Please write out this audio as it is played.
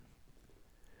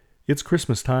It's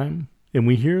Christmas time, and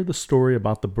we hear the story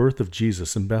about the birth of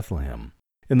Jesus in Bethlehem.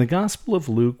 In the Gospel of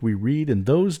Luke, we read, "In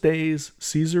those days,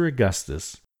 Caesar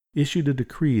Augustus issued a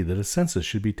decree that a census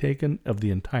should be taken of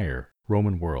the entire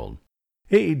Roman world."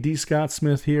 Hey, D. Scott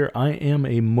Smith here. I am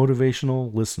a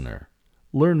motivational listener.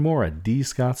 Learn more at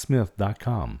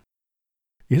dscottsmith.com.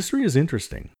 History is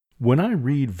interesting. When I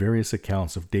read various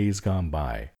accounts of days gone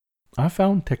by, I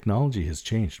found technology has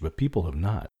changed, but people have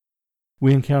not.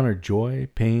 We encounter joy,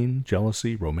 pain,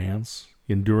 jealousy, romance,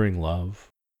 enduring love,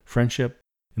 friendship,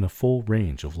 and a full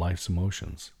range of life's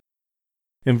emotions.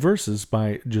 In verses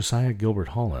by Josiah Gilbert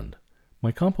Holland,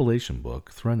 my compilation book,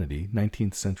 Threnody,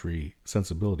 19th Century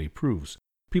Sensibility, proves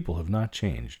people have not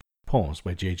changed, poems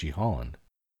by J.G. Holland,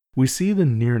 we see the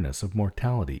nearness of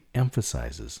mortality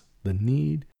emphasizes the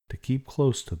need to keep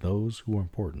close to those who are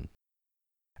important.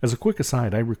 As a quick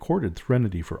aside, I recorded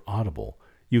Threnody for Audible.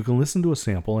 You can listen to a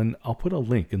sample, and I'll put a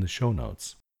link in the show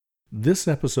notes. This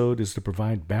episode is to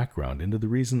provide background into the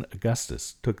reason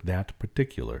Augustus took that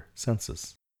particular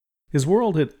census. His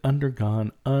world had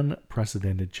undergone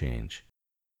unprecedented change.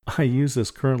 I use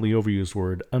this currently overused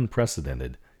word,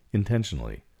 unprecedented,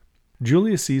 intentionally.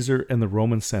 Julius Caesar and the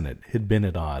Roman Senate had been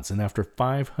at odds, and after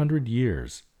 500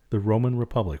 years, the Roman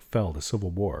Republic fell to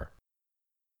civil war.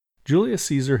 Julius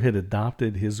Caesar had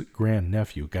adopted his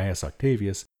grandnephew, Gaius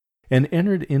Octavius, and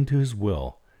entered into his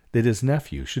will that his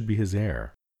nephew should be his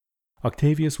heir.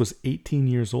 Octavius was 18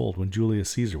 years old when Julius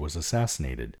Caesar was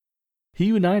assassinated. He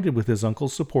united with his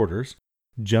uncle's supporters,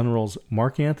 generals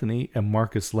Mark Antony and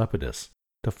Marcus Lepidus,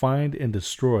 to find and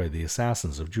destroy the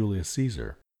assassins of Julius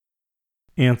Caesar.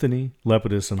 Antony,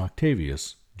 Lepidus, and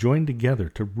Octavius joined together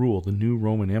to rule the new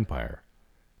Roman Empire.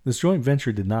 This joint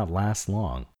venture did not last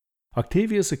long.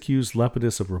 Octavius accused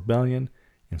Lepidus of rebellion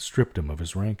and stripped him of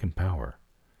his rank and power.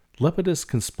 Lepidus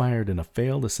conspired in a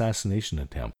failed assassination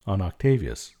attempt on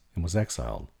Octavius and was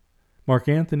exiled. Mark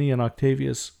Antony and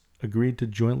Octavius agreed to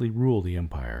jointly rule the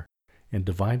empire and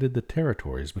divided the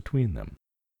territories between them.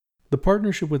 The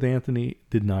partnership with Antony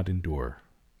did not endure.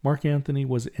 Mark Antony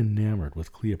was enamored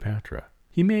with Cleopatra.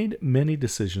 He made many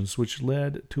decisions which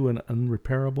led to an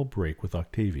unrepairable break with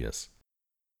Octavius.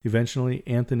 Eventually,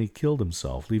 Antony killed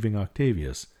himself, leaving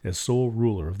Octavius as sole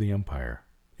ruler of the empire,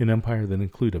 an empire that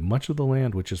included much of the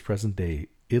land which is present-day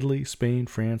Italy, Spain,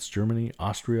 France, Germany,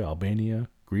 Austria, Albania,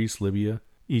 Greece, Libya,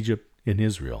 Egypt, and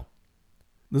Israel.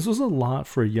 This was a lot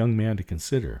for a young man to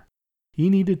consider. He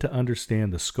needed to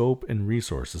understand the scope and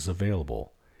resources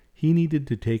available. He needed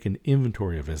to take an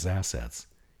inventory of his assets.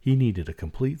 He needed a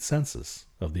complete census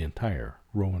of the entire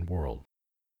Roman world.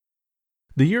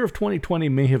 The year of 2020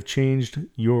 may have changed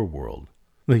your world.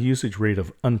 The usage rate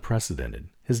of unprecedented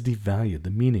has devalued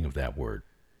the meaning of that word,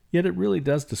 yet it really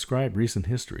does describe recent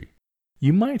history.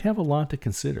 You might have a lot to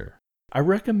consider. I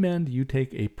recommend you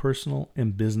take a personal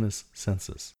and business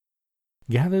census.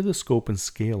 Gather the scope and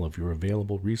scale of your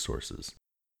available resources.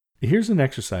 Here's an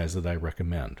exercise that I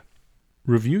recommend.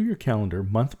 Review your calendar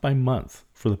month by month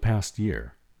for the past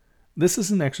year. This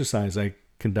is an exercise I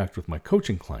conduct with my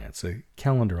coaching clients, a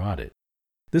calendar audit.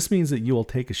 This means that you will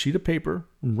take a sheet of paper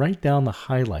and write down the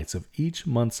highlights of each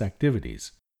month's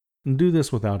activities. And do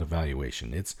this without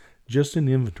evaluation. It's just an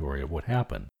inventory of what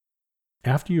happened.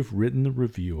 After you've written the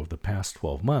review of the past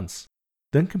 12 months,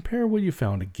 then compare what you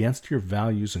found against your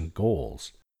values and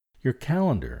goals. Your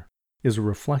calendar is a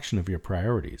reflection of your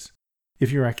priorities.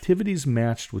 If your activities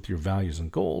matched with your values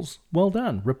and goals, well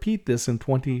done. Repeat this in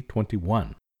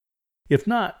 2021. If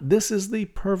not, this is the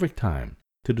perfect time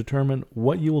to determine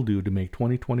what you will do to make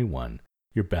 2021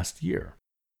 your best year.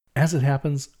 As it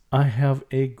happens, I have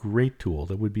a great tool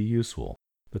that would be useful.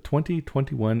 The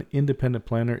 2021 Independent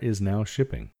Planner is now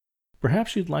shipping.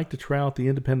 Perhaps you'd like to try out the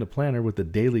Independent Planner with the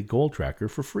Daily Goal Tracker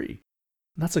for free.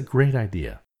 That's a great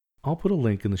idea. I'll put a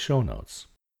link in the show notes.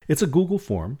 It's a Google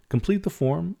form. Complete the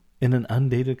form, and an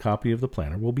undated copy of the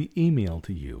planner will be emailed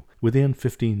to you within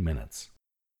 15 minutes.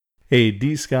 Hey,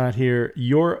 D. Scott here,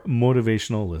 your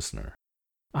motivational listener.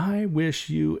 I wish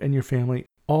you and your family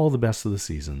all the best of the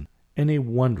season and a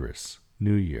wondrous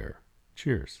new year.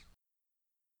 Cheers.